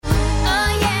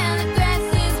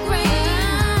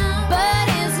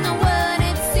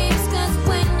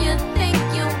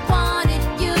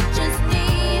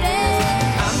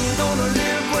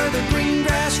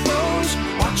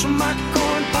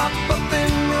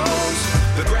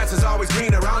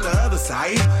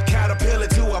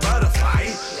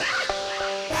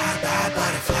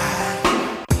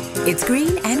It's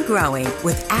Green and Growing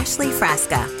with Ashley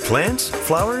Frasca Plants,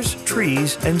 flowers,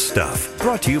 trees, and stuff.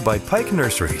 Brought to you by Pike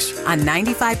Nurseries. on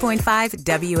 95.5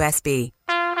 WSB.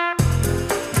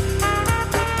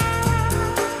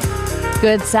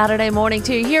 Good Saturday morning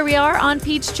to you. Here we are on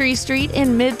Peachtree Street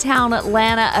in Midtown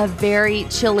Atlanta. A very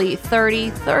chilly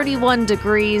 31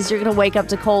 degrees. You're going to wake up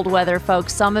to cold weather,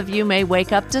 folks. Some of you may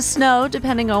wake up to snow,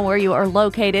 depending on where you are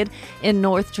located in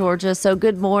North Georgia. So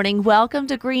good morning. Welcome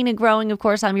to Green and Growing. Of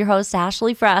course, I'm your host,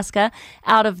 Ashley Frasca,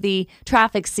 out of the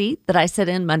traffic seat that I sit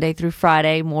in Monday through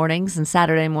Friday mornings and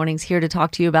Saturday mornings, here to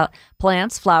talk to you about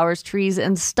plants, flowers, trees,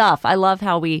 and stuff. I love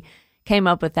how we came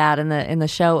up with that in the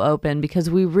show open, because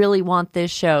we really want this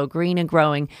show, Green and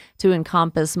Growing, to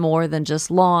encompass more than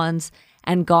just lawns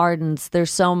and gardens.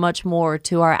 There's so much more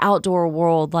to our outdoor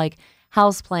world, like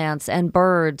houseplants and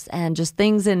birds and just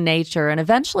things in nature. And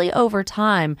eventually, over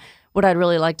time, what I'd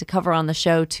really like to cover on the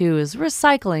show too is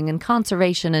recycling and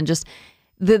conservation, and just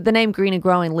the name Green and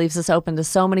Growing leaves us open to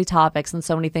so many topics and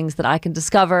so many things that I can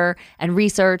discover and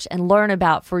research and learn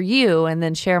about for you, and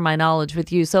then share my knowledge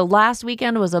with you. So last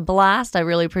weekend was a blast. I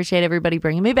really appreciate everybody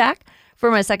bringing me back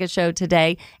for my second show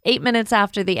today, 8 minutes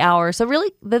after the hour. So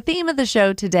really, the theme of the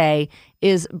show today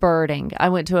is birding. I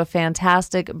went to a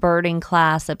fantastic birding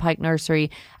class at Pike Nursery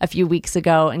a few weeks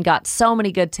ago and got so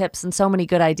many good tips and so many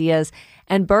good ideas.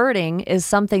 And birding is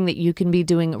something that you can be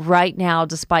doing right now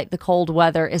despite the cold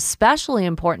weather. Especially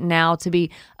important now to be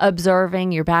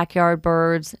observing your backyard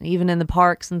birds, even in the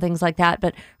parks and things like that,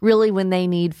 but really when they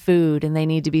need food and they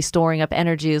need to be storing up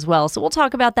energy as well. So we'll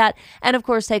talk about that, and of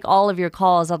course take all of your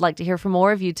calls. I'd like to hear from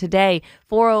more of you today.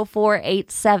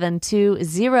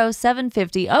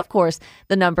 404-872-0750. Of course,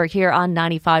 the number here on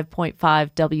 95.5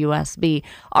 WSB.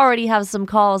 Already have some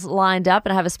calls lined up,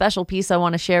 and I have a special piece I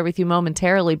want to share with you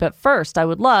momentarily. But first, I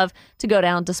would love to go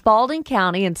down to Spalding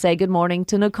County and say good morning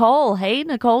to Nicole. Hey,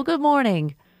 Nicole, good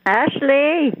morning.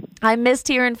 Ashley. I missed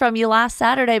hearing from you last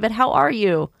Saturday, but how are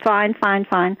you? Fine.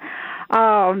 I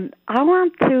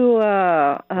want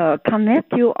to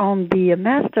connect you on the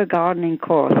Master Gardening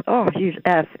course. Oh,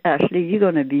 Ashley, you're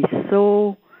going to be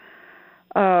so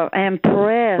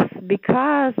impressed,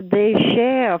 because they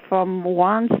share from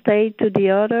one state to the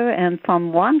other and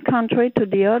from one country to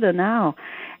the other now.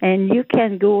 And you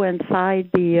can go inside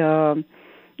the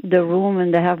room,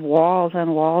 and they have walls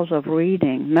and walls of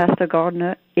reading. Master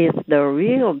Gardener is the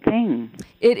real thing.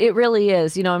 It really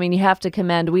is. You know, I mean, you have to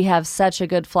commend, we have such a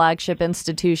good flagship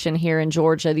institution here in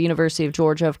Georgia, the University of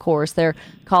Georgia, of course, their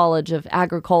College of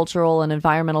Agricultural and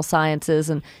Environmental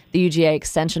Sciences and the UGA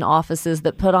Extension offices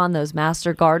that put on those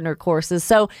Master Gardener courses.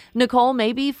 So, Nicole,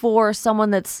 maybe for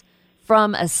someone that's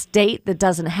from a state that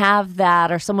doesn't have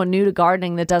that, or someone new to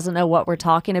gardening that doesn't know what we're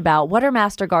talking about, what are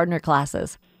Master Gardener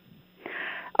classes?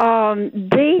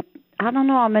 I don't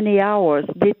know how many hours.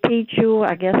 They teach you,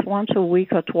 I guess, once a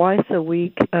week or twice a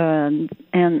week, and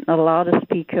a lot of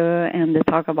speaker, and they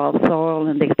talk about soil,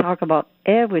 and they talk about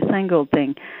every single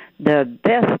thing. The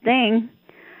best thing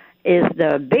is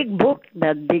the big book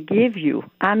that they give you.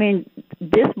 I mean,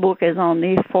 this book is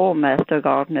only for Master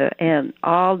Gardener, and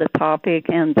all the topic,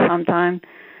 and sometimes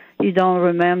you don't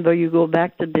remember, you go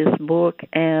back to this book,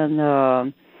 and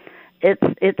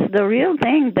it's the real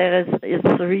thing.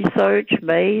 It's research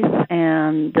based,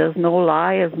 and there's no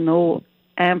lies, no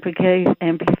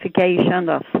amplification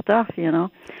of stuff, you know.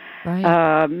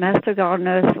 Right. Master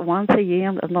Gardeners once a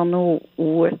year. I don't know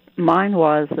what mine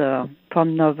was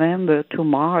from November to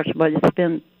March, but it's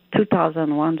been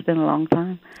 2001. It's been a long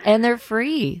time. And they're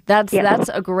free. That's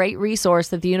a great resource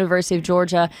that the University of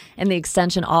Georgia and the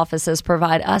Extension offices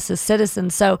provide us as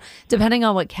citizens. So depending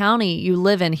on what county you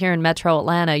live in here in Metro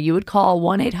Atlanta, you would call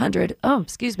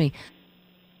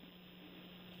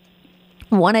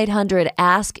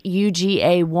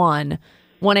 1-800-ASK-UGA1.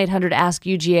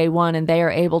 1-800-ASK-UGA1, and they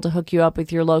are able to hook you up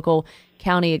with your local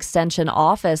county extension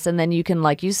office. And then you can,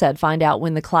 like you said, find out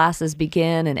when the classes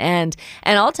begin and end.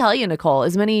 And I'll tell you, Nicole,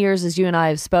 as many years as you and I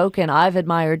have spoken, I've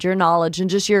admired your knowledge and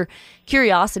just your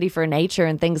curiosity for nature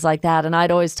and things like that. And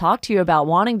I'd always talk to you about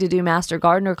wanting to do Master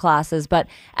Gardener classes. But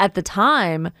at the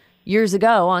time, years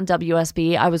ago on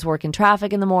WSB, I was working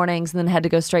traffic in the mornings and then had to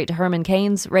go straight to Herman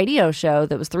Cain's radio show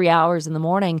that was 3 hours in the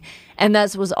morning. And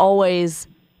that was always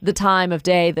the time of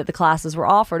day that the classes were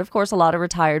offered. Of course, a lot of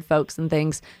retired folks and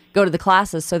things go to the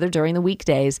classes, so they're during the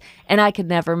weekdays, and I could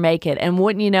never make it. And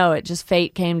wouldn't you know it, just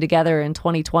fate came together in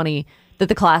 2020 that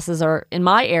the classes are in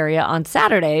my area on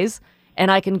Saturdays, and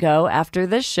I can go after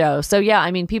this show. So yeah, I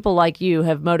mean, people like you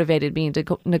have motivated me and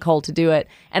Nicole to do it,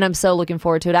 and I'm so looking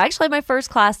forward to it. I actually have my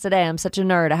first class today. I'm such a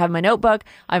nerd. I have my notebook,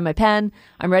 I have my pen,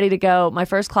 I'm ready to go. My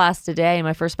first class today,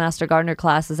 my first Master Gardener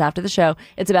class is after the show.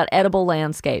 It's about edible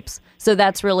landscapes. So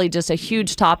that's really just a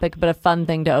huge topic, but a fun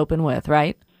thing to open with,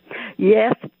 right?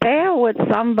 Yes, pair with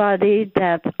somebody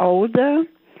that's older,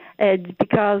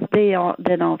 because they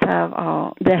don't have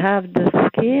they have the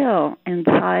skill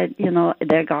inside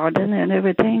their garden and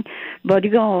everything, but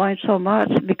you're gonna learn so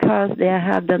much because they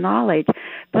have the knowledge.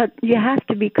 But you have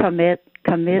to be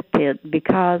committed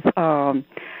because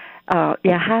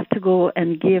you have to go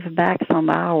and give back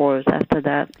some hours after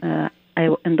that.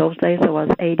 In those days, it was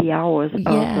 80 hours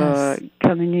of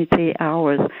community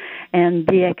hours. And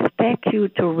they expect you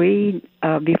to read,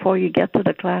 before you get to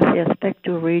the class, they expect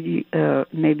to read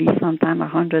maybe sometime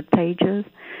 100 pages.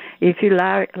 If you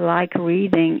like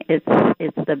reading, it's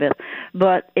the best.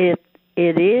 But it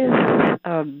is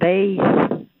base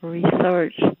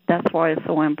research. That's why it's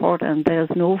so important. There's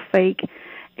no fake.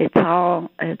 It's all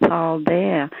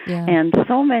there. Yeah. And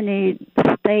so many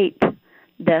states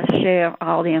that share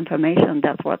all the information.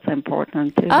 That's what's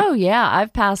important too. Oh yeah,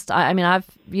 I've come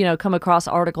across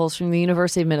articles from the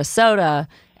University of Minnesota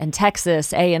and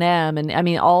Texas A&M, and I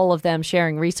mean all of them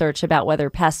sharing research about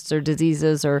whether pests or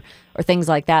diseases or things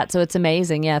like that. So it's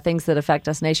amazing, things that affect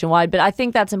us nationwide. But I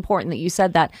think that's important that you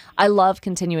said that. I love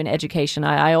continuing education.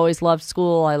 I always loved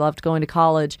school. I loved going to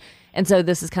college. And so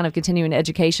this is kind of continuing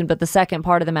education. But the second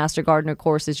part of the Master Gardener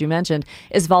course, as you mentioned,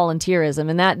 is volunteerism.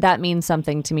 And that means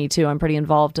something to me, too. I'm pretty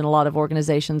involved in a lot of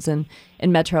organizations in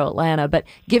Metro Atlanta. But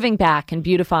giving back and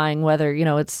beautifying, whether,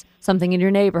 it's something in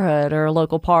your neighborhood or a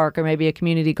local park or maybe a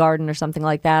community garden or something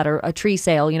like that, or a tree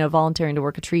sale, volunteering to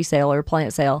work a tree sale or a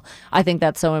plant sale. I think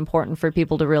that's so important for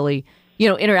people to really,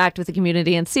 interact with the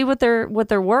community and see what their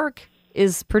work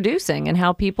is producing and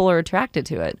how people are attracted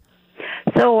to it.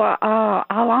 So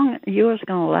how long yours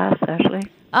going to last, Ashley?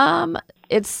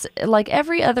 It's like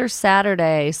every other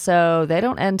Saturday, so they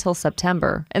don't end till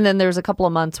September. And then there's a couple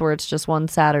of months where it's just one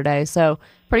Saturday. So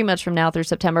pretty much from now through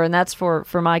September. And that's for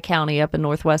my county up in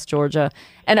Northwest Georgia.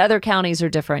 And other counties are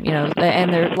different,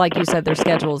 and they're, like you said, their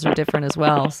schedules are different as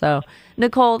well. So,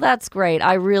 Nicole, that's great.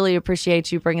 I really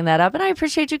appreciate you bringing that up. And I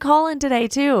appreciate you calling today,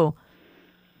 too.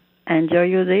 Enjoy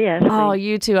your day, Ashley. Oh,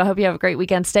 you too. I hope you have a great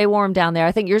weekend. Stay warm down there.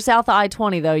 I think you're south of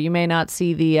I-20, though. You may not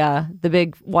see the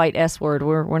big white S word.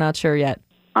 We're not sure yet.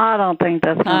 I don't think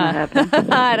that's going to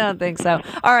happen. I don't think so.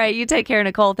 All right. You take care,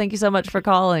 Nicole. Thank you so much for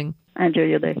calling. Enjoy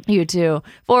your day. You too.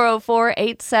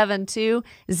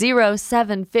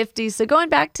 404-872-0750. So going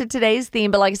back to today's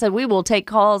theme, but like I said, we will take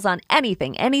calls on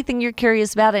anything you're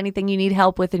curious about, anything you need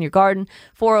help with in your garden,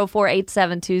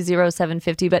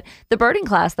 404-872-0750. But the birding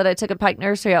class that I took at Pike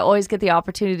Nursery, I always get the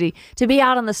opportunity to be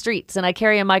out on the streets, and I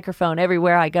carry a microphone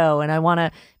everywhere I go, and I want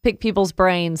to pick people's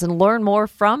brains and learn more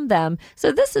from them.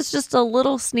 So this is just a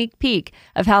little sneak peek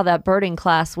of how that birding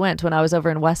class went when I was over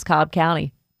in West Cobb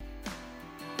County.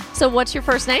 So what's your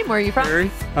first name? Where are you from?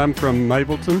 Barry. I'm from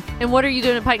Mableton. And what are you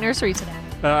doing at Pike Nursery today?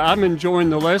 I'm enjoying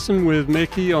the lesson with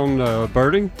Mickey on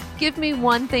birding. Give me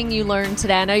one thing you learned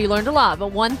today. I know you learned a lot,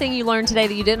 but one thing you learned today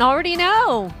that you didn't already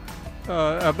know.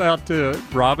 About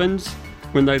robins.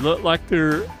 When they look like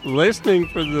they're listening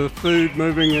for the food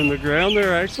moving in the ground,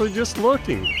 they're actually just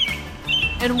looking.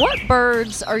 And what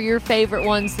birds are your favorite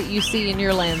ones that you see in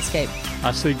your landscape?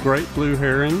 I see great blue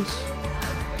herons,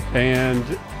 and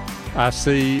I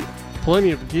see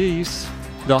plenty of geese.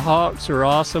 The hawks are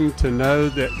awesome to know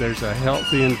that there's a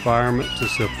healthy environment to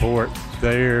support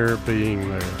their being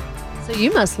there. So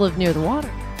you must live near the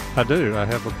water. I do. I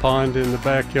have a pond in the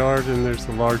backyard, and there's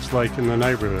a large lake in the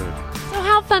neighborhood. So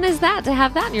how fun is that to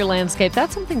have that in your landscape?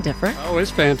 That's something different. Oh,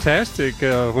 it's fantastic.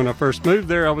 When I first moved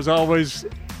there, I was always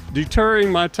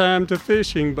deterring my time to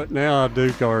fishing, but now I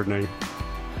do gardening.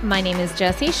 My name is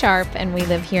Jessie Sharp, and we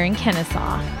live here in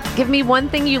Kennesaw. Give me one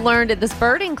thing you learned at this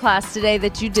birding class today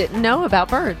that you didn't know about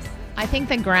birds. I think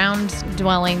the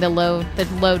ground-dwelling, the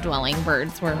low-dwelling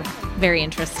birds were very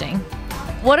interesting.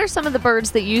 What are some of the birds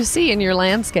that you see in your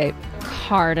landscape?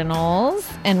 Cardinals,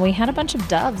 and we had a bunch of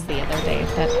doves the other day.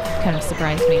 That kind of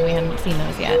surprised me. We hadn't seen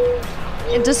those yet.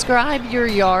 And describe your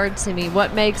yard to me.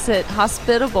 What makes it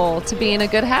hospitable to be in a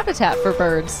good habitat for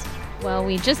birds? Well,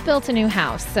 we just built a new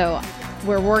house, so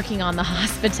we're working on the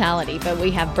hospitality, but we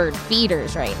have bird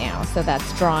feeders right now, so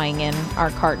that's drawing in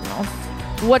our cardinals.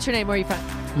 What's your name? Where are you from?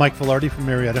 Mike Filardi from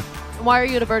Marietta. Why are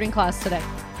you at a birding class today?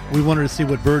 We wanted to see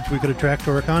what birds we could attract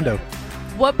to our condo.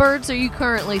 What birds are you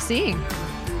currently seeing?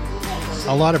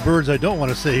 A lot of birds I don't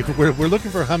want to see. We're looking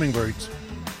for hummingbirds,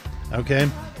 okay?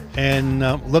 And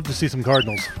love to see some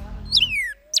cardinals.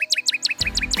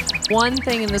 one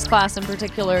thing in this class in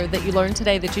particular that you learned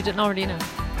today that you didn't already know?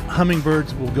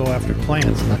 Hummingbirds will go after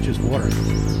plants, not just water.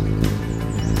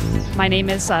 My name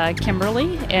is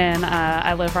Kimberly, and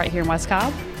I live right here in West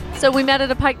Cobb. So we met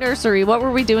at a Pike Nursery. What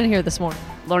were we doing here this morning?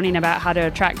 Learning about how to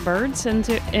attract birds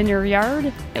in your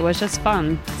yard. It was just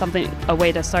fun. A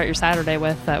way to start your Saturday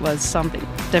with that was something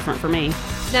different for me.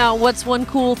 Now, what's one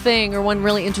cool thing or one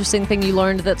really interesting thing you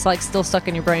learned that's like still stuck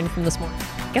in your brain from this morning?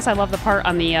 I guess I love the part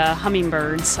on the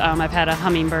hummingbirds. I've had a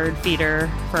hummingbird feeder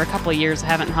for a couple of years. I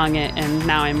haven't hung it, and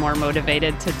now I'm more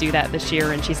motivated to do that this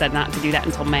year. And she said not to do that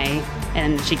until May.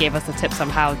 And she gave us the tips on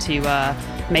how to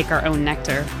make our own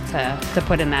nectar to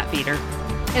put in that feeder.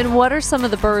 And what are some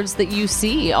of the birds that you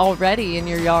see already in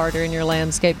your yard or in your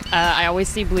landscape? I always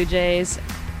see blue jays.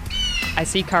 I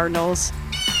see cardinals.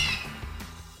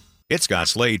 It's Scott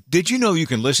Slade. Did you know you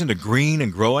can listen to Green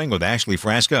and Growing with Ashley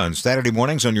Frasca on Saturday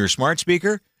mornings on your smart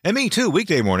speaker? And me too,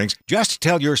 weekday mornings. Just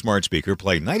tell your smart speaker,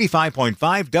 play 95.5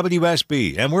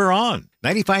 WSB, and we're on.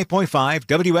 95.5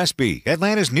 WSB,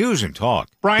 Atlanta's News and Talk.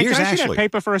 Brian, Here's can I see Ashley. that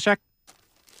paper for a sec?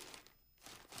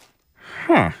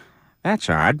 Huh, that's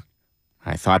odd.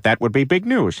 I thought that would be big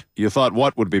news. You thought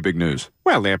what would be big news?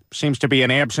 Well, there seems to be an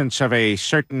absence of a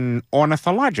certain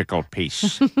ornithological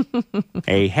piece.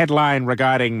 A headline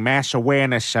regarding mass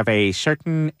awareness of a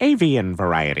certain avian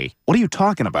variety. What are you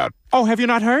talking about? Oh, have you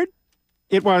not heard?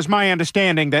 It was my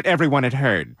understanding that everyone had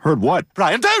heard. Heard what?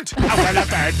 Brian, don't! Well, a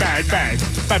bird, bird, bird.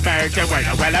 Bird, a word,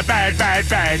 well, a bird, bird,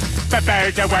 bird.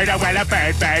 Bird, a word, well, a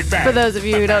bird, bird, bird. For those of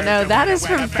you who don't know, that is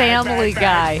from Family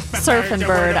Guy, Surfing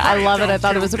Bird. I love it. I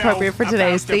thought it was appropriate for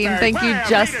today's theme. Thank you,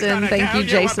 Justin. Thank you,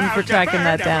 Jason, for tracking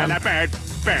that down.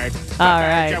 All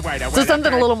right. So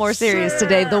something a little more serious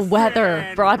today. The weather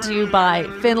brought to you by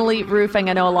Finley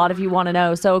Roofing. I know a lot of you want to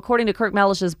know. So according to Kirk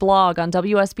Mellish's blog on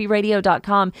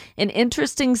WSBradio.com, an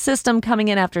interesting system coming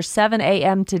in after 7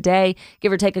 a.m. today,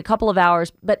 give or take a couple of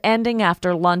hours, but ending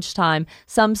after lunchtime.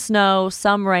 Some snow,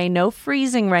 some rain, no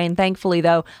freezing rain, thankfully,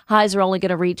 though. Highs are only going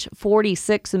to reach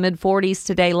 46 and mid-40s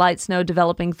today. Light snow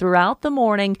developing throughout the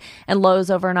morning and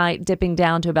lows overnight dipping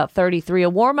down to about 33. A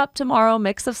warm up tomorrow,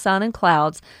 mix of sun and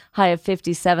clouds. High of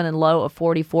 57 and low of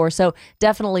 44. So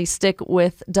definitely stick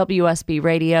with WSB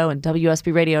Radio and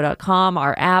WSBradio.com,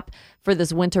 our app, for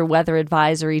this winter weather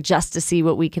advisory just to see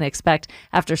what we can expect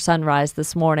after sunrise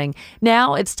this morning.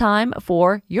 Now it's time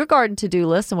for your garden to-do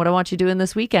list and what I want you doing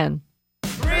this weekend.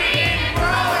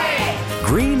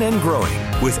 Green and Growing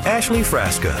with Ashley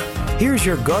Frasca. Here's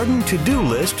your garden to-do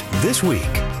list this week.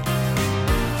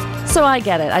 So I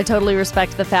get it. I totally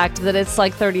respect the fact that it's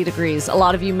like 30 degrees. A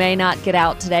lot of you may not get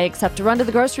out today except to run to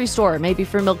the grocery store, maybe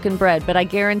for milk and bread. But I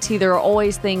guarantee there are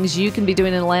always things you can be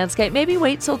doing in the landscape. Maybe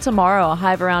wait till tomorrow. A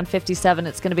high of around 57.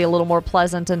 It's going to be a little more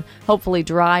pleasant and hopefully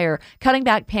drier. Cutting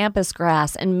back pampas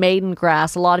grass and maiden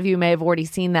grass. A lot of you may have already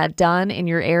seen that done in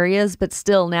your areas, but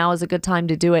still now is a good time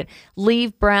to do it.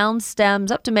 Leave brown stems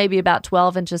up to maybe about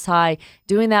 12 inches high.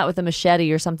 Doing that with a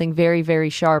machete or something very, very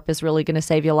sharp is really going to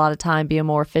save you a lot of time, be a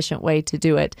more efficient way to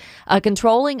do it.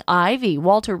 Controlling ivy.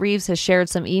 Walter Reeves has shared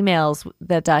some emails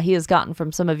that he has gotten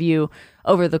from some of you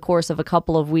over the course of a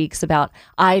couple of weeks about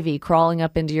ivy crawling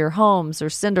up into your homes or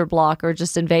cinder block or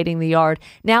just invading the yard.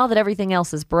 Now that everything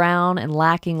else is brown and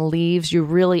lacking leaves, you're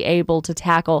really able to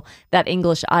tackle that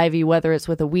English ivy, whether it's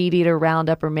with a weed eater,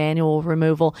 Roundup, or manual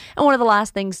removal. And one of the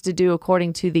last things to do,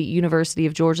 according to the University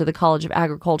of Georgia, the College of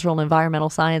Agricultural and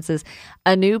Environmental Sciences,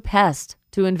 a new pest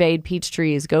to invade peach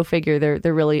trees. Go figure.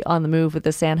 They're really on the move with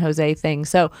the San Jose thing.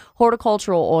 So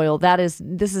horticultural oil, this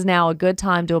is now a good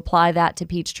time to apply that to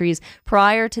peach trees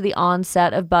prior to the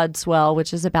onset of bud swell,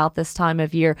 which is about this time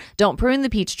of year. Don't prune the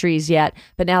peach trees yet,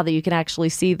 but now that you can actually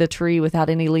see the tree without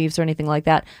any leaves or anything like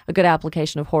that, a good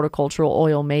application of horticultural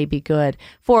oil may be good.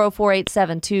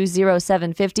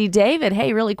 404-872-0750. David,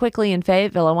 hey, really quickly in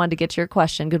Fayetteville, I wanted to get your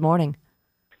question. Good morning.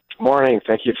 Morning.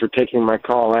 Thank you for taking my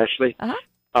call, Ashley.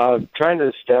 Trying to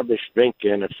establish vinca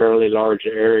in a fairly large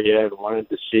area. I wanted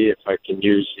to see if I can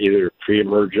use either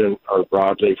pre-emergent or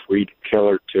broadleaf weed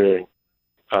killer to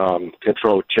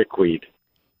control chickweed.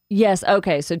 Yes.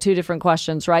 Okay. So two different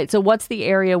questions, right? So what's the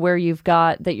area where you've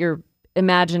got that you're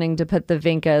imagining to put the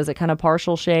vinca? Is it kind of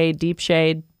partial shade, deep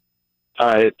shade?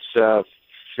 It's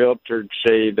filtered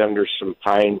shade under some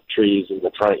pine trees in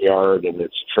the front yard, and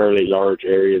it's a fairly large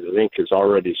area. The vinca's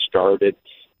already started.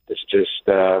 It's just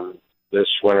this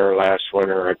winter, last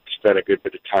winter, I spent a good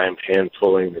bit of time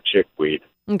hand-pulling the chickweed.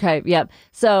 Okay, yep.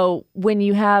 So when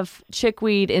you have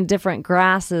chickweed in different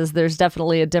grasses, there's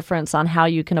definitely a difference on how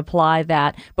you can apply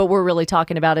that. But we're really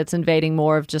talking about it's invading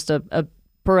more of just a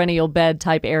perennial bed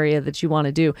type area that you want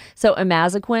to do. So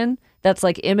imazaquin, That's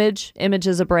like Image. Image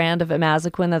is a brand of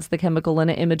imazaquin. That's the chemical in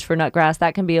it, Image for nutgrass.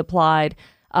 That can be applied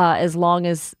as long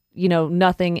as,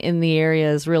 nothing in the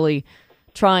area is really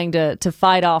trying to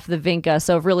fight off the vinca.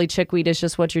 So if really chickweed is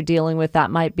just what you're dealing with,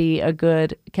 that might be a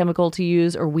good chemical to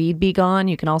use, or Weed Be Gone.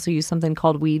 You can also use something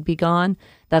called Weed Be Gone.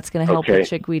 That's going to help with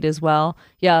chickweed as well.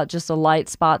 Yeah, just a light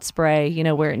spot spray,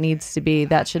 where it needs to be.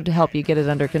 That should help you get it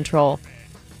under control.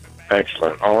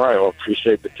 Excellent. All right. Well,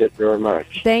 appreciate the tip very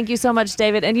much. Thank you so much,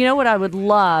 David. And you know what I would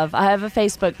love? I have a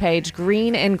Facebook page,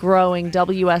 Green and Growing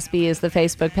WSB is the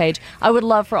Facebook page. I would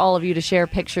love for all of you to share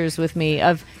pictures with me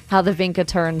of how the vinca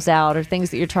turns out or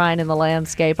things that you're trying in the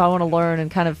landscape. I want to learn and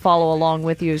kind of follow along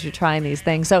with you as you're trying these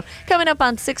things. So coming up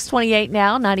on 628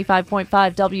 now, 95.5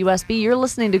 WSB, you're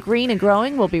listening to Green and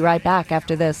Growing. We'll be right back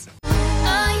after this.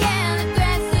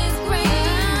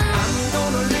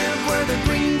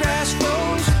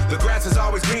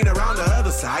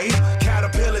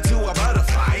 Caterpillar to a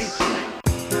butterfly.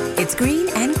 It's Green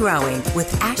and Growing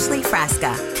with Ashley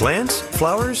Frasca. Plants,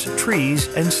 flowers, trees,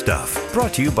 and stuff.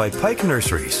 Brought to you by Pike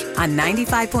Nurseries. On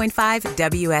 95.5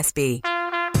 WSB.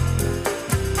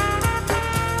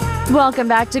 Welcome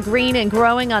back to Green and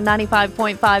Growing on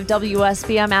 95.5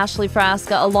 WSB. I'm Ashley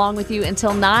Frasca along with you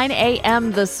until 9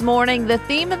 a.m. this morning. The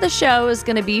theme of the show is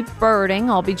going to be birding.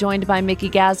 I'll be joined by Mickey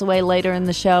Gazaway later in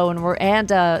the show,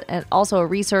 and also a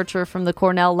researcher from the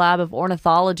Cornell Lab of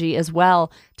Ornithology as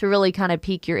well, to really kind of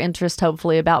pique your interest,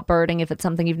 hopefully, about birding if it's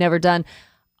something you've never done.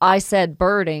 I said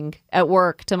birding at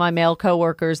work to my male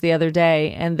coworkers the other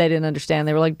day, and they didn't understand.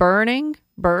 They were like, burning?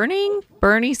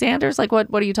 Bernie Sanders? Like,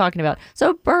 what are you talking about?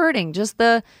 So birding, just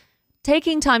the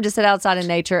taking time to sit outside in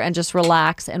nature and just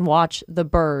relax and watch the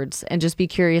birds and just be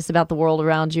curious about the world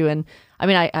around you. And I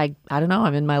mean, I don't know,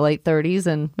 I'm in my late 30s,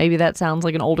 and maybe that sounds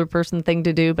like an older person thing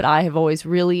to do, but I have always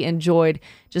really enjoyed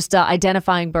just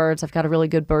identifying birds. I've got a really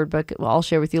good bird book I'll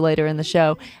share with you later in the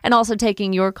show. And also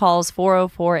taking your calls,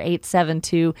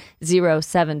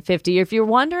 404-872-0750. If you're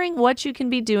wondering what you can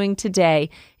be doing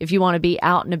today, if you want to be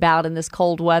out and about in this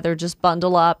cold weather, just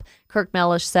bundle up. Kirk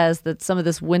Mellish says that some of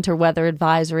this winter weather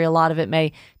advisory, a lot of it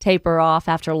may taper off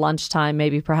after lunchtime,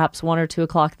 maybe perhaps 1 or 2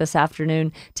 o'clock this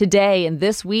afternoon. Today and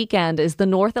this weekend is the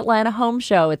North Atlanta Home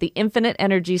Show at the Infinite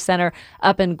Energy Center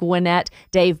up in Gwinnett.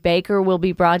 Dave Baker will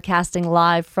be broadcasting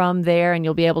live from there, and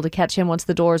you'll be able to catch him once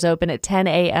the doors open at 10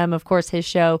 a.m. Of course, his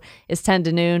show is 10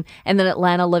 to noon. And then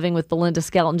Atlanta Living with Belinda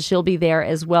Skelton, she'll be there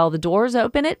as well. The doors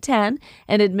open at 10,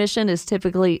 and admission is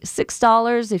typically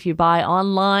 $6 if you buy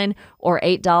online, or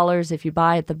 $8 if you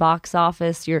buy at the box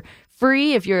office. You're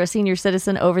free if you're a senior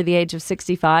citizen over the age of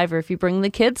 65, or if you bring the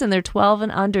kids and they're 12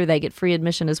 and under, they get free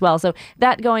admission as well. So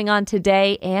that going on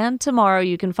today and tomorrow.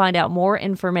 You can find out more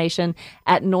information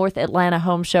at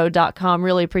NorthAtlantaHomeshow.com.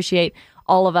 Really appreciate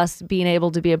all of us being able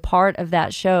to be a part of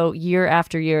that show year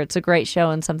after year. It's a great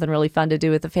show and something really fun to do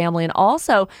with the family. And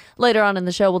also, later on in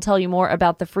the show, we'll tell you more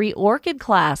about the free orchid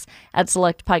class at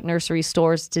select Pike Nursery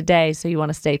stores today, so you want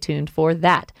to stay tuned for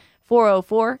that.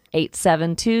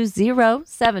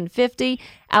 404-872-0750.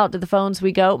 Out to the phones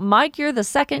we go. Mike, you're the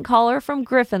second caller from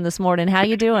Griffin this morning. How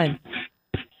you doing?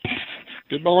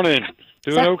 Good morning.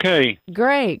 Doing okay.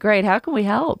 Great. How can we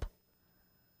help?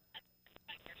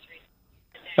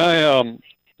 I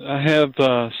have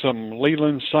some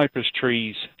Leland cypress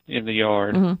trees in the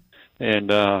yard, and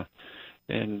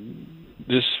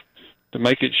just to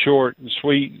make it short and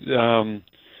sweet, the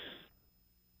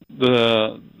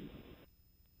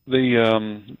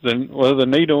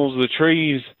needles, the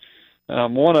trees,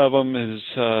 one of them has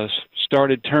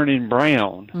started turning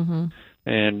brown,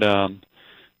 and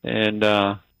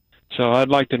so I'd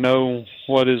like to know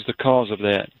what is the cause of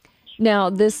that. Now,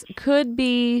 this could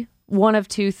be one of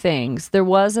two things. There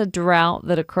was a drought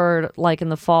that occurred like in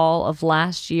the fall of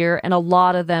last year, and a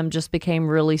lot of them just became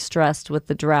really stressed with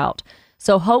the drought.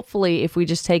 So hopefully, if we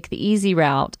just take the easy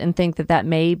route and think that that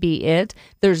may be it,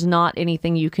 there's not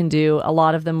anything you can do. A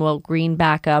lot of them will green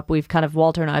back up.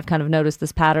 Walter and I have kind of noticed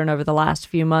this pattern over the last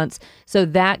few months. So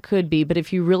that could be. But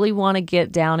if you really want to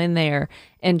get down in there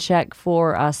and check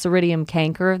for Ceridium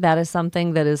canker, that is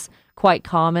something that is quite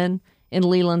common in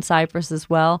Leland cypress as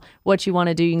well. What you want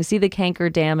to do, you can see the canker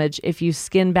damage if you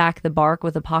skin back the bark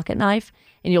with a pocket knife,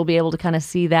 and you'll be able to kind of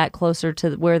see that closer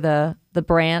to where the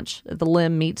branch, the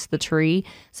limb meets the tree.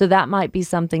 So that might be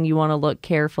something you want to look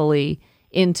carefully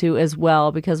into as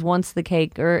well, because once the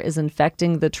canker is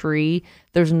infecting the tree,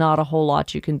 there's not a whole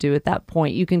lot you can do at that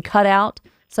point. You can cut out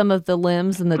some of the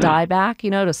limbs and the dieback,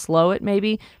 to slow it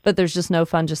maybe, but there's just no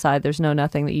fungicide. There's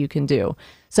nothing that you can do.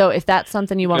 So if that's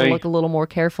something you want to look a little more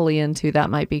carefully into, that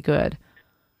might be good.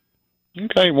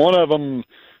 Okay, one of them,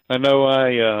 I know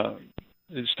I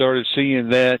started seeing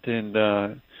that,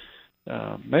 and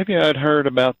maybe I'd heard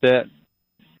about that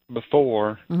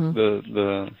before, Mm-hmm.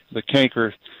 the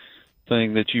canker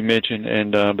thing that you mentioned,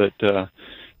 and I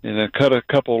cut a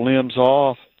couple limbs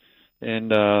off,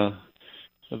 and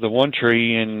the one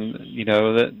tree, and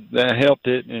that helped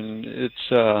it, and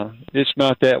it's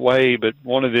not that way, but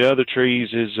one of the other trees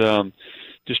is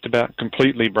just about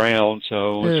completely brown,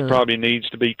 so it probably needs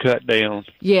to be cut down.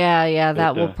 Yeah,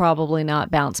 that will probably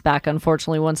not bounce back,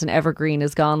 unfortunately, once an evergreen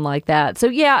is gone like that. So,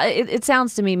 yeah, it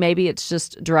sounds to me maybe it's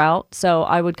just drought. So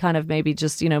I would kind of maybe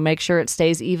just, make sure it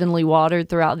stays evenly watered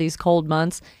throughout these cold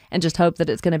months and just hope that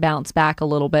it's going to bounce back a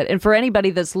little bit. And for anybody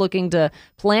that's looking to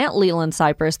plant Leland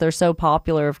cypress, they're so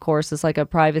popular, of course. It's like a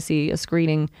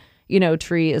screening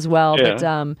tree as well, Yeah.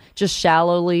 but just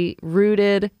shallowly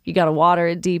rooted. You got to water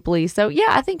it deeply. So, yeah,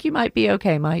 I think you might be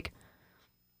okay, Mike.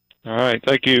 All right.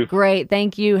 Thank you. Great.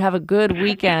 Thank you. Have a good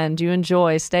weekend. You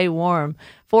enjoy. Stay warm.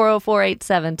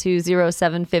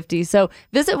 404-872-0750. So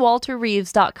visit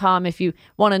walterreeves.com if you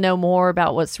want to know more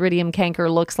about what Ceridium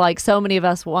canker looks like. So many of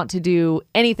us want to do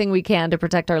anything we can to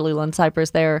protect our Leland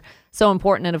cypress. They're so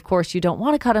important. And of course, you don't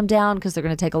want to cut them down because they're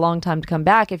going to take a long time to come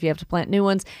back if you have to plant new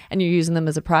ones and you're using them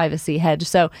as a privacy hedge.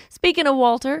 So speaking of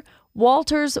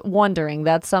Walter's wondering.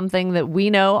 That's something that we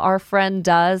know our friend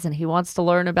does, and he wants to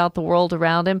learn about the world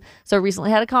around him. So I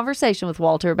recently had a conversation with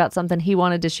Walter about something he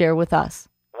wanted to share with us.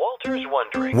 Walter's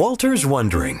Wondering. Walter's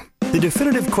Wondering. The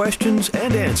definitive questions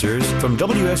and answers from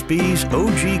WSB's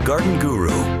OG garden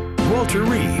guru, Walter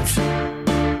Reeves.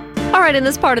 All right, in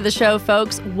this part of the show,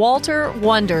 folks, Walter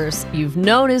wonders. You've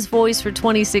known his voice for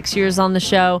 26 years on the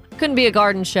show. Couldn't be a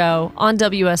garden show on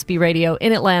WSB Radio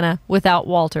in Atlanta without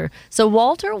Walter. So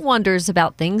Walter wonders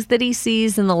about things that he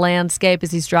sees in the landscape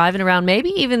as he's driving around, maybe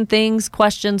even things,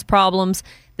 questions, problems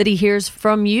that he hears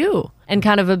from you, and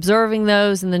kind of observing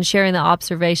those and then sharing the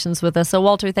observations with us. So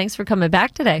Walter, thanks for coming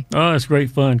back today. Oh, it's great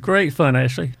fun. Great fun,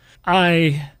 Ashley.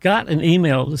 I got an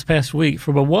email this past week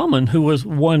from a woman who was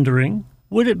wondering,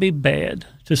 would it be bad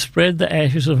to spread the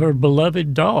ashes of her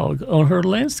beloved dog on her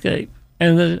landscape?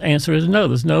 And the answer is no.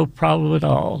 There's no problem at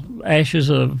all.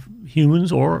 Ashes of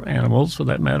humans or animals, for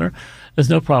that matter, there's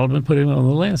no problem in putting them on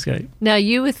the landscape. Now,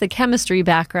 you with the chemistry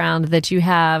background that you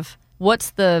have, what's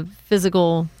the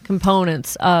physical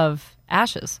components of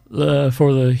ashes?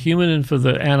 For the human and for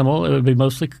the animal, it would be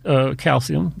mostly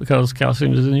calcium, because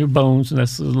calcium is in your bones, and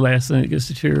that's the last thing that gets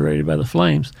deteriorated by the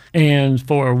flames. And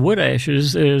for wood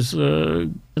ashes, there's a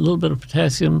little bit of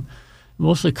potassium,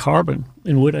 mostly carbon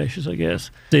in wood ashes, I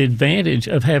guess. The advantage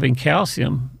of having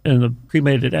calcium in the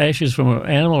cremated ashes from an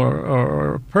animal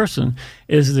or a person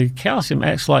is the calcium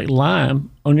acts like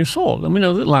lime on your soil. And we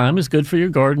know that lime is good for your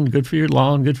garden, good for your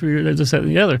lawn, good for your this, that, and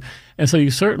the other. And so you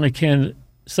certainly can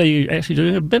say you're actually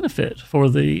doing a benefit for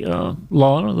the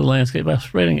lawn or the landscape by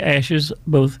spreading ashes,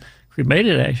 both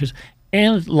cremated ashes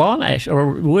and lawn ash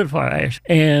or wood fire ash.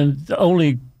 And the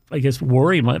only, I guess,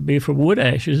 worry might be for wood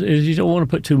ashes is you don't want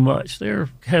to put too much. They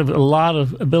have a lot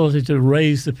of ability to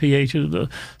raise the pH of the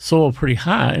soil pretty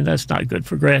high, and that's not good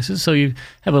for grasses. So you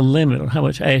have a limit on how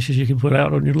much ashes you can put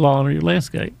out on your lawn or your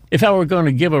landscape. If I were going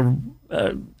to give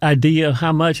an idea of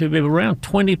how much, it would be around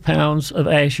 20 pounds of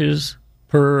ashes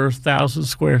per 1,000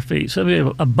 square feet. So it'd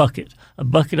be a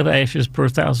bucket of ashes per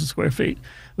 1,000 square feet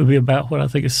would be about what I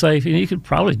think is safe. And you could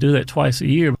probably do that twice a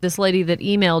year. This lady that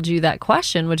emailed you that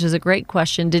question, which is a great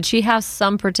question, did she have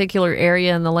some particular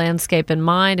area in the landscape in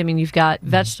mind? I mean, you've got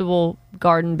vegetable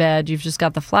garden bed, you've just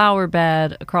got the flower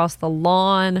bed across the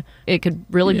lawn. It could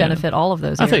really benefit all of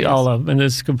those areas. I think all of them, and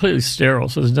it's completely sterile,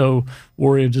 so there's no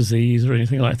worry of disease or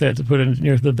anything like that to put in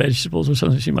near the vegetables or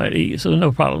something she might eat, so there's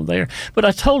no problem there. But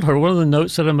I told her, one of the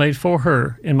notes that I made for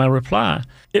her in my reply,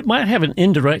 it might have an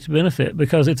indirect benefit,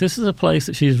 because if this is a place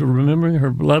that she's remembering her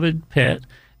beloved pet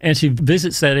and she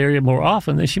visits that area more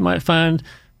often, then she might find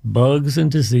bugs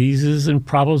and diseases and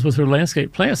problems with her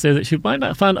landscape plants there that she might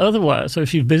not find otherwise. So if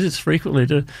she visits frequently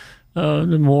to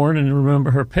mourn and remember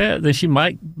her pet, then she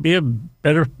might be a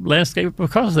better landscaper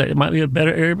because of that. It might be a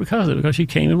better area because of it, because she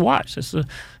came and watched. That's the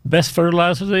best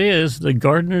fertilizer there is, the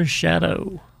gardener's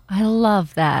shadow. I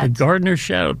love that. The gardener's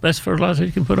shadow, best fertilizer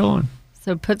you can put on.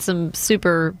 So put some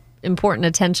super important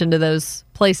attention to those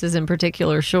places in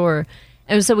particular, sure.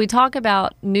 And so we talk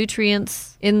about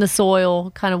nutrients in the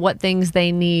soil, kind of what things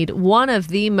they need. One of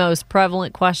the most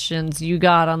prevalent questions you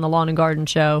got on the Lawn and Garden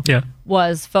Show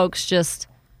was folks just,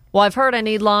 well, I've heard I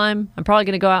need lime. I'm probably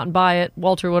going to go out and buy it.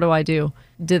 Walter, what do I do?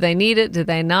 Do they need it? Do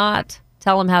they not?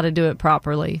 Tell them how to do it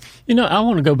properly. You know, I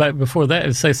want to go back before that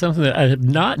and say something that I have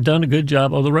not done a good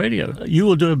job on the radio. You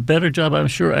will do a better job, I'm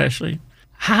sure, Ashley.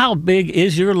 How big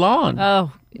is your lawn?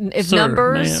 Oh, if Sir,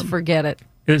 numbers, ma'am. forget it.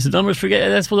 It's the numbers forget.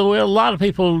 That's the way a lot of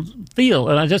people feel.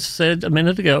 And I just said a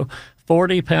minute ago,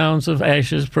 40 pounds of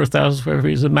ashes per 1,000 square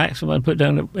feet is the maximum I put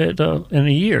down in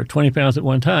a year, 20 pounds at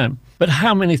one time. But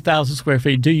how many 1,000 square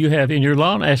feet do you have in your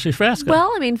lawn, Ashley Frasca?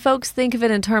 Well, I mean, folks think of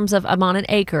it in terms of I'm on an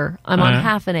acre. I'm on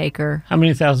half an acre. How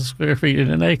many 1,000 square feet in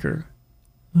an acre?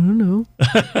 I don't know.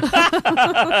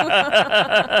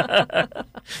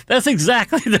 That's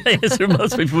exactly the answer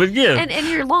most people would give. And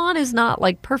your lawn is not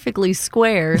like perfectly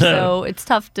square, so it's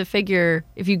tough to figure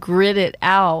if you grid it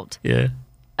out. Yeah.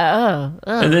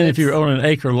 And then if you're on an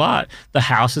acre lot, the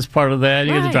house is part of that.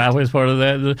 You get the driveway is part of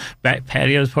that. The back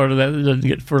patio is part of that. It doesn't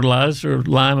get fertilized or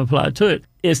lime applied to it.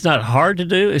 It's not hard to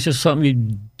do. It's just something you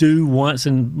do once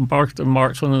and mark the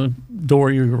marks on the door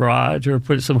of your garage or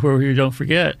put it somewhere where you don't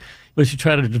forget. But you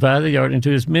try to divide the yard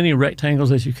into as many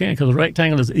rectangles as you can, because a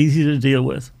rectangle is easy to deal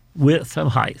with. Width and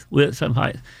height.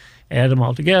 Add them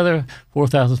all together,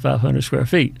 4,500 square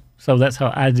feet. So that's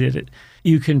how I did it.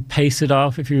 You can pace it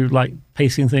off if you like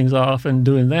pacing things off and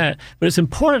doing that. But it's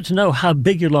important to know how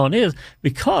big your lawn is,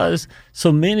 because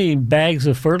so many bags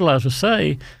of fertilizer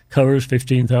say covers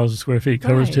 15,000 square feet,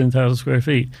 covers 10,000 square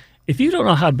feet. If you don't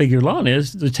know how big your lawn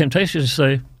is, the temptation is to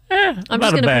say, I'm just going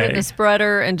to put it in the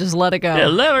spreader and just let it go. Yeah,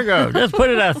 let her go. Just put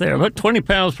it out there. Put 20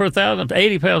 pounds per 1,000,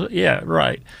 80 pounds. Yeah,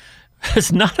 right.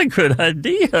 It's not a good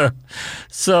idea.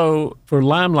 So for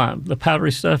lime, the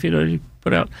powdery stuff, you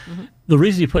put out, the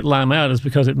reason you put lime out is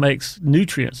because it makes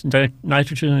nutrients,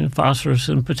 nitrogen and phosphorus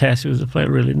and potassium the plant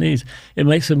really needs. It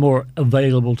makes them more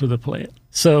available to the plant.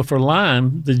 So for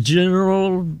lime, the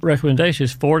general recommendation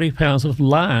is 40 pounds of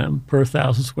lime per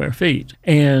 1,000 square feet.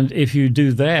 And if you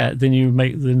do that, then you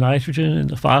make the nitrogen and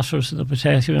the phosphorus and the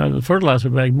potassium out of the fertilizer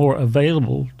bag more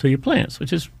available to your plants,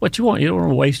 which is what you want. You don't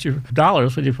want to waste your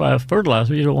dollars when you buy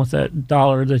fertilizer. You don't want that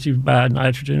dollar that you buy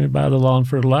nitrogen or buy the lawn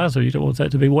fertilizer. You don't want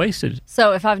that to be wasted.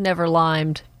 So if I've never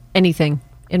limed anything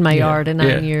in my yard in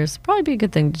 9 years, probably be a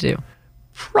good thing to do.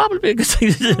 Probably be a good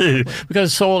thing to do,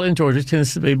 because soil in Georgia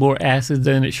tends to be more acid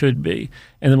than it should be.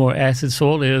 And the more acid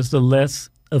soil is, the less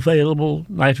available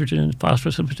nitrogen,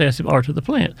 phosphorus, and potassium are to the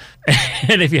plant.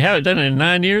 And if you haven't done it in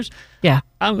 9 years,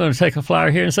 I'm going to take a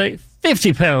flyer here and say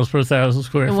 50 pounds per 1,000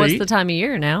 square feet. And what's the time of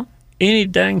year now? Any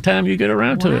dang time you get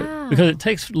around to it, because it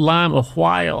takes lime a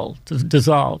while to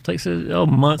dissolve. It takes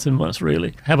months and months,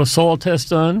 really. Have a soil test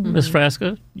done, Ms.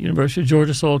 Frasca. University of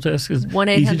Georgia soil test is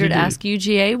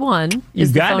 1-800-ASK-UGA1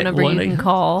 is the phone number you can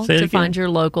call to find your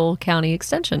local county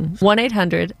extension.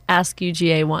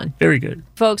 1-800-ASK-UGA1. Very good.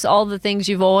 Folks, all the things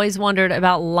you've always wondered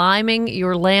about liming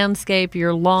your landscape,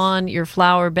 your lawn, your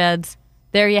flower beds,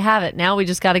 there you have it. Now we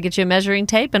just got to get you a measuring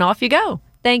tape and off you go.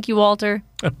 Thank you, Walter.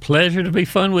 A pleasure to be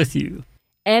fun with you.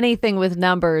 Anything with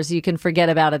numbers, you can forget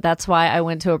about it. That's why I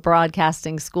went to a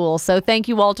broadcasting school. So thank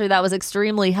you, Walter. That was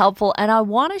extremely helpful. And I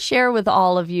want to share with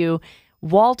all of you,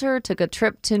 Walter took a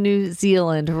trip to New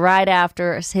Zealand right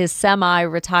after his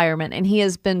semi-retirement, and he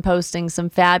has posted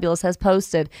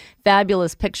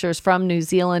fabulous pictures from New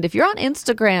Zealand. If you're on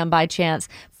Instagram by chance,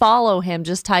 follow him.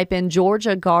 Just type in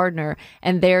Georgia Gardener,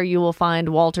 and there you will find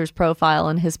Walter's profile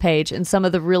and his page and some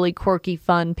of the really quirky,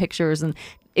 fun pictures and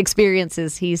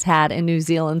experiences he's had in New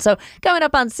Zealand. So coming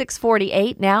up on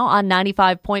 6:48 now on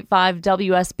 95.5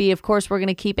 WSB. Of course, we're going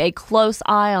to keep a close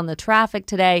eye on the traffic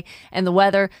today and the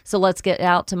weather. So let's get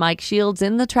out to Mike Shields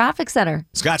in the traffic center.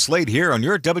 Scott Slade here on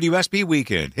your WSB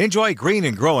weekend. Enjoy Green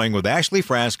and Growing with Ashley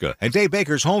Frasca and Dave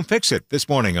Baker's Home Fix It this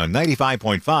morning on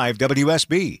 95.5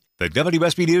 WSB. The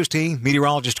WSB News team,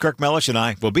 meteorologist Kirk Mellish and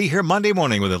I will be here Monday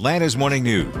morning with Atlanta's Morning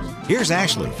News. Here's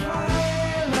Ashley.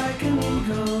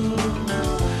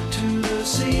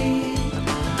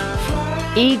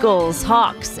 Eagles,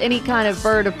 hawks, any kind of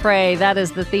bird of prey. That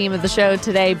is the theme of the show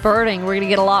today. Birding. We're going to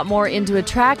get a lot more into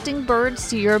attracting birds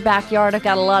to your backyard. I've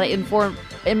got a lot of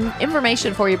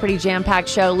information for you. Pretty jam-packed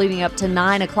show leading up to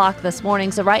 9 o'clock this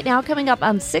morning. So right now, coming up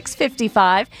on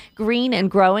 6:55, Green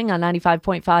and Growing on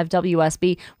 95.5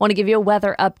 WSB. Want to give you a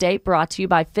weather update brought to you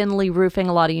by Finley Roofing.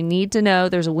 A lot of you need to know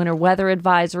there's a winter weather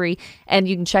advisory, and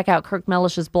you can check out Kirk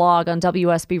Mellish's blog on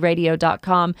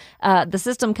WSBradio.com. The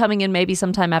system coming in maybe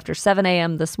sometime after 7 a.m.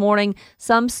 this morning.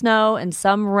 Some snow and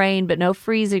some rain, but no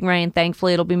freezing rain.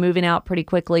 Thankfully, it'll be moving out pretty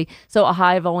quickly. So a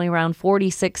high of only around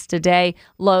 46 today.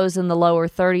 Lows in the lower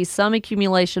 30s. Some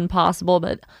accumulation possible,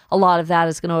 but a lot of that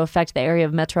is going to affect the area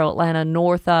of Metro Atlanta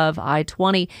north of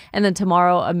I-20. And then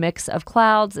tomorrow, a mix of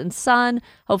clouds and sun.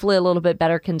 Hopefully a little bit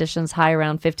better conditions, high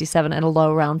around 57 and a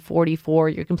low around 44.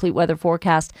 Your complete weather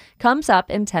forecast comes up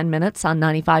in 10 minutes on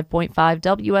 95.5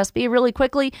 WSB. Really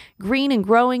quickly, Green and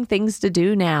Growing, things to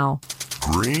do now.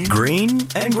 Green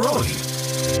and Growing.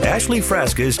 Ashley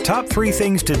Frasca's top 3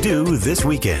 things to do this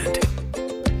weekend.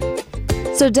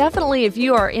 So definitely, if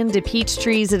you are into peach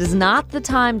trees, it is not the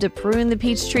time to prune the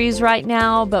peach trees right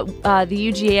now, but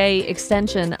the UGA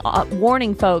extension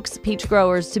warning folks, peach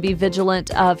growers, to be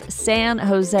vigilant of San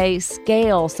Jose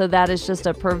scale. So that is just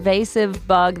a pervasive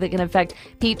bug that can affect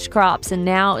peach crops, and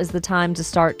now is the time to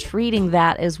start treating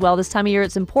that as well. This time of year,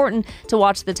 it's important to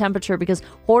watch the temperature because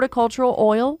horticultural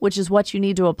oil, which is what you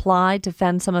need to apply to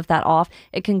fend some of that off,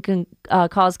 it can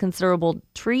cause considerable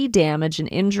tree damage and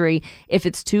injury if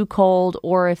it's too cold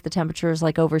or if the temperature is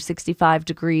like over 65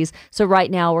 degrees. So right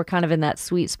now we're kind of in that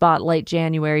sweet spot, late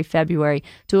January, February,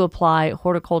 to apply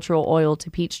horticultural oil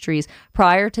to peach trees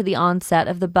prior to the onset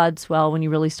of the bud swell, when you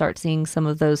really start seeing some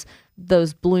of those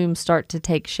blooms start to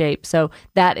take shape. So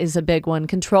that is a big one.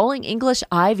 Controlling English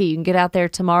ivy. You can get out there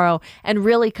tomorrow and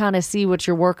really kind of see what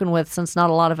you're working with, since not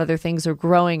a lot of other things are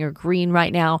growing or green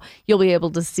right now. You'll be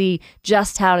able to see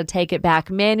just how to take it back.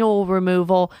 Manual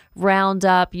removal,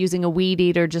 Roundup, using a weed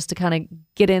eater just to kind of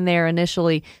get in there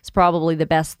initially is probably the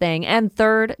best thing. And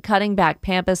third, cutting back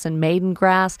pampas and maiden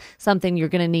grass, something you're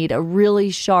going to need a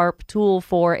really sharp tool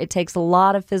for. It takes a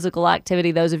lot of physical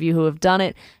activity. Those of you who have done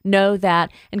it know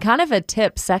that. And kind of a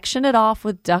tip, section it off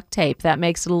with duct tape. That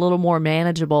makes it a little more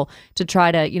manageable to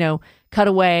try to, cut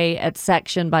away at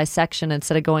section by section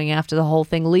instead of going after the whole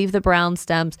thing. Leave the brown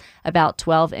stems about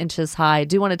 12 inches high. I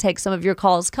do want to take some of your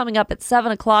calls coming up at 7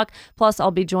 o'clock. Plus,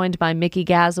 I'll be joined by Mickey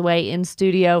Gazaway in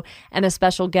studio and a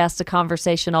special guest, a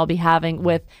conversation I'll be having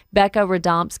with Becca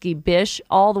Radomski-Bish,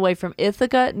 all the way from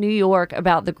Ithaca, New York,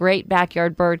 about the great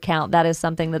backyard bird count. That is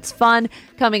something that's fun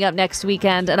coming up next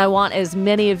weekend, and I want as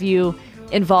many of you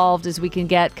involved as we can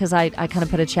get, because I kind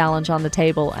of put a challenge on the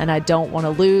table and I don't want to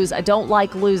lose. I don't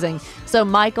like losing. So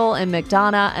Michael and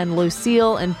McDonough and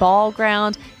Lucille and Ball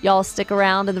Ground, y'all stick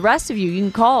around. And the rest of you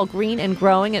can call Green and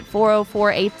Growing at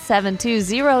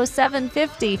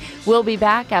 404-872-0750. We'll be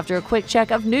back after a quick check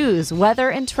of news, weather,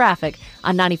 and traffic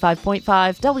on 95.5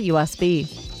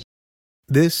 WSB.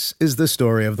 This is the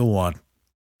story of the one.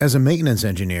 As a maintenance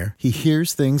engineer, he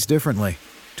hears things differently.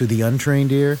 To the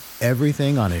untrained ear,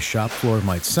 everything on his shop floor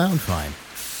might sound fine,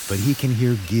 but he can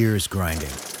hear gears grinding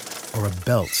or a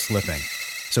belt slipping.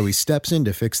 So he steps in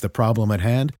to fix the problem at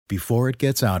hand before it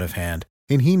gets out of hand.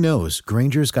 And he knows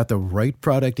Grainger's got the right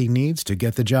product he needs to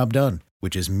get the job done,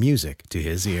 which is music to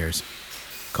his ears.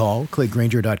 Call, click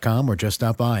Grainger.com, or just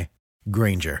stop by.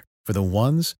 Grainger, for the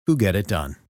ones who get it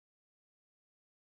done.